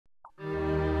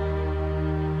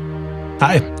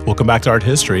Hi, welcome back to Art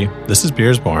History. This is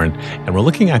Beersborn, and we're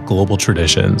looking at global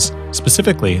traditions,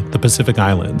 specifically the Pacific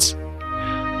Islands.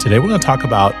 Today we're going to talk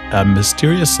about a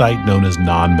mysterious site known as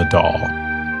Nan Madol.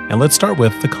 And let's start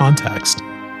with the context.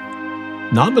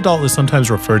 Nan Madol is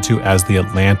sometimes referred to as the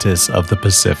Atlantis of the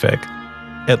Pacific.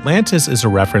 Atlantis is a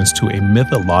reference to a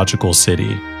mythological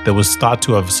city that was thought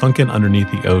to have sunken underneath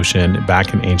the ocean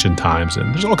back in ancient times.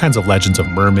 And there's all kinds of legends of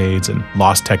mermaids and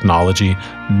lost technology.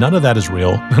 None of that is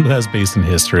real. None of that is based in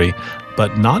history.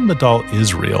 But Nan Madol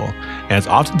is real. And it's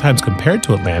oftentimes compared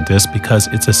to Atlantis because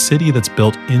it's a city that's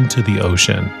built into the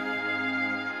ocean.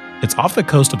 It's off the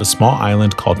coast of a small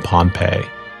island called Pohnpei.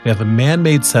 We have a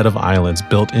man-made set of islands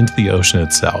built into the ocean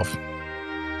itself.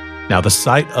 Now, the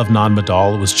site of Nan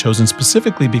Madol was chosen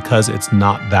specifically because it's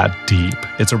not that deep.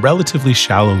 It's a relatively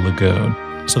shallow lagoon,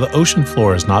 so the ocean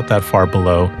floor is not that far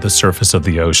below the surface of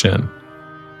the ocean.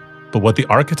 But what the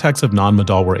architects of Nan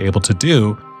Madol were able to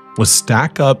do was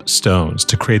stack up stones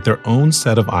to create their own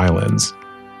set of islands,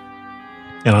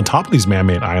 and on top of these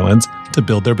man-made islands, to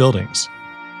build their buildings.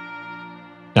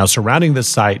 Now, surrounding this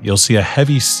site, you'll see a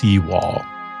heavy seawall.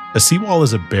 A seawall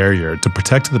is a barrier to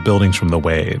protect the buildings from the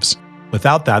waves.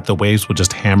 Without that, the waves will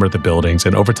just hammer the buildings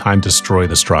and over time destroy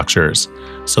the structures.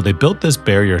 So they built this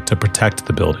barrier to protect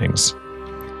the buildings.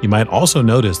 You might also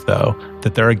notice, though,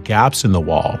 that there are gaps in the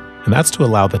wall, and that's to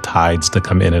allow the tides to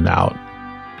come in and out.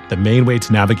 The main way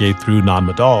to navigate through Nan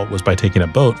Madol was by taking a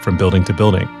boat from building to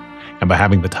building. And by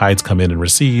having the tides come in and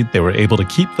recede, they were able to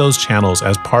keep those channels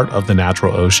as part of the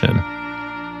natural ocean.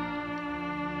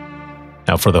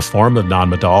 Now, for the form of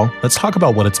Nan Madol, let's talk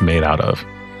about what it's made out of.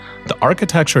 The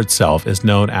architecture itself is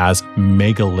known as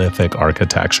megalithic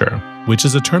architecture, which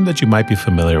is a term that you might be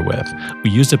familiar with. We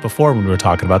used it before when we were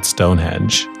talking about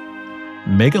Stonehenge.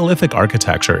 Megalithic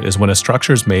architecture is when a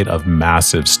structure is made of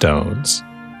massive stones.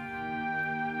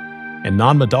 And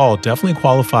Nan Madol definitely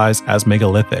qualifies as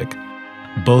megalithic.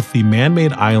 Both the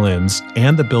man-made islands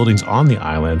and the buildings on the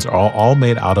islands are all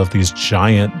made out of these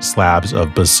giant slabs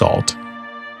of basalt.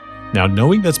 Now,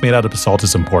 knowing that's made out of basalt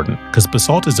is important because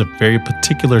basalt is a very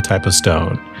particular type of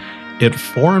stone. It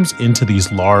forms into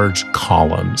these large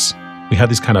columns. We have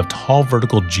these kind of tall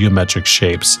vertical geometric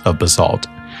shapes of basalt.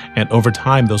 And over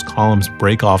time, those columns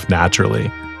break off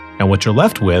naturally. And what you're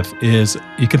left with is,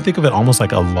 you can think of it almost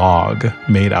like a log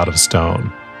made out of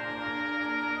stone.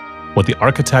 What the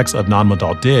architects of Nan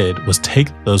Madol did was take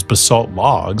those basalt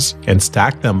logs and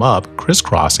stack them up,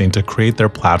 crisscrossing, to create their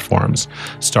platforms,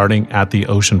 starting at the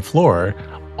ocean floor,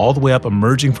 all the way up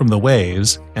emerging from the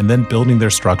waves, and then building their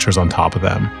structures on top of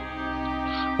them.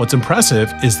 What's impressive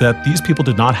is that these people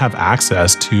did not have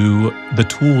access to the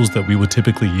tools that we would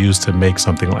typically use to make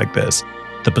something like this.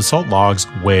 The basalt logs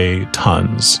weigh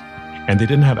tons, and they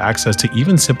didn't have access to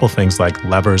even simple things like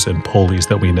levers and pulleys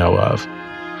that we know of.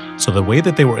 So the way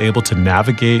that they were able to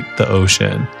navigate the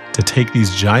ocean, to take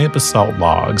these giant basalt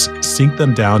logs, sink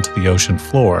them down to the ocean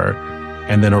floor,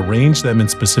 and then arrange them in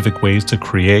specific ways to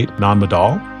create Nan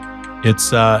Madol,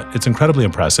 it's incredibly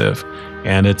impressive,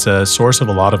 and it's a source of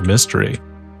a lot of mystery.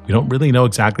 We don't really know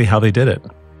exactly how they did it.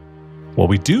 What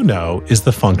we do know is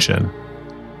the function.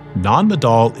 Nan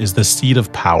Madol is the seat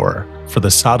of power for the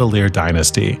Sadalir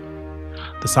dynasty.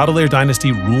 The Sadalir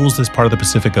dynasty rules this part of the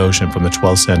Pacific Ocean from the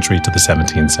 12th century to the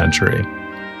 17th century.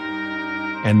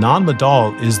 And Nan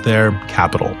Madol is their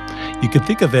capital. You could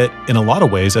think of it in a lot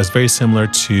of ways as very similar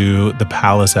to the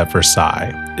palace at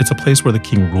Versailles. It's a place where the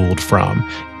king ruled from,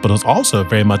 but it was also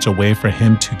very much a way for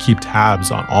him to keep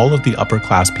tabs on all of the upper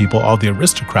class people, all the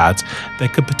aristocrats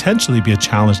that could potentially be a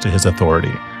challenge to his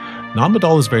authority. Nan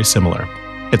Madol is very similar.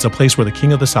 It's a place where the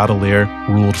king of the Sadalir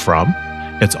ruled from.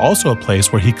 It's also a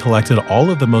place where he collected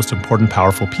all of the most important,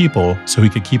 powerful people so he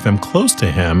could keep them close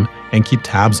to him and keep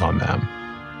tabs on them.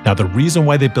 Now, the reason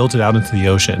why they built it out into the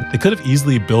ocean, they could have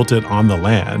easily built it on the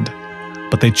land,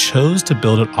 but they chose to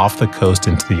build it off the coast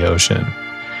into the ocean.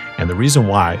 And the reason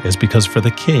why is because for the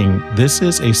king, this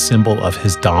is a symbol of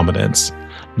his dominance.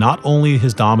 Not only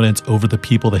his dominance over the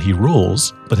people that he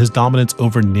rules, but his dominance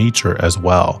over nature as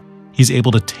well. He's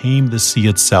able to tame the sea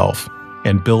itself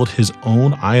and build his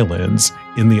own islands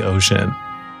in the ocean.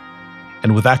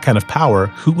 And with that kind of power,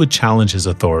 who would challenge his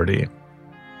authority?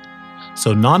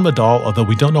 So Nan Madol, although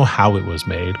we don't know how it was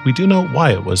made, we do know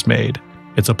why it was made.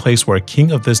 It's a place where a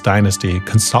king of this dynasty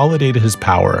consolidated his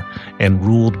power and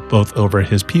ruled both over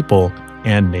his people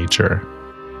and nature.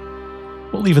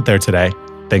 We'll leave it there today.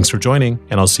 Thanks for joining,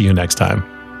 and I'll see you next time.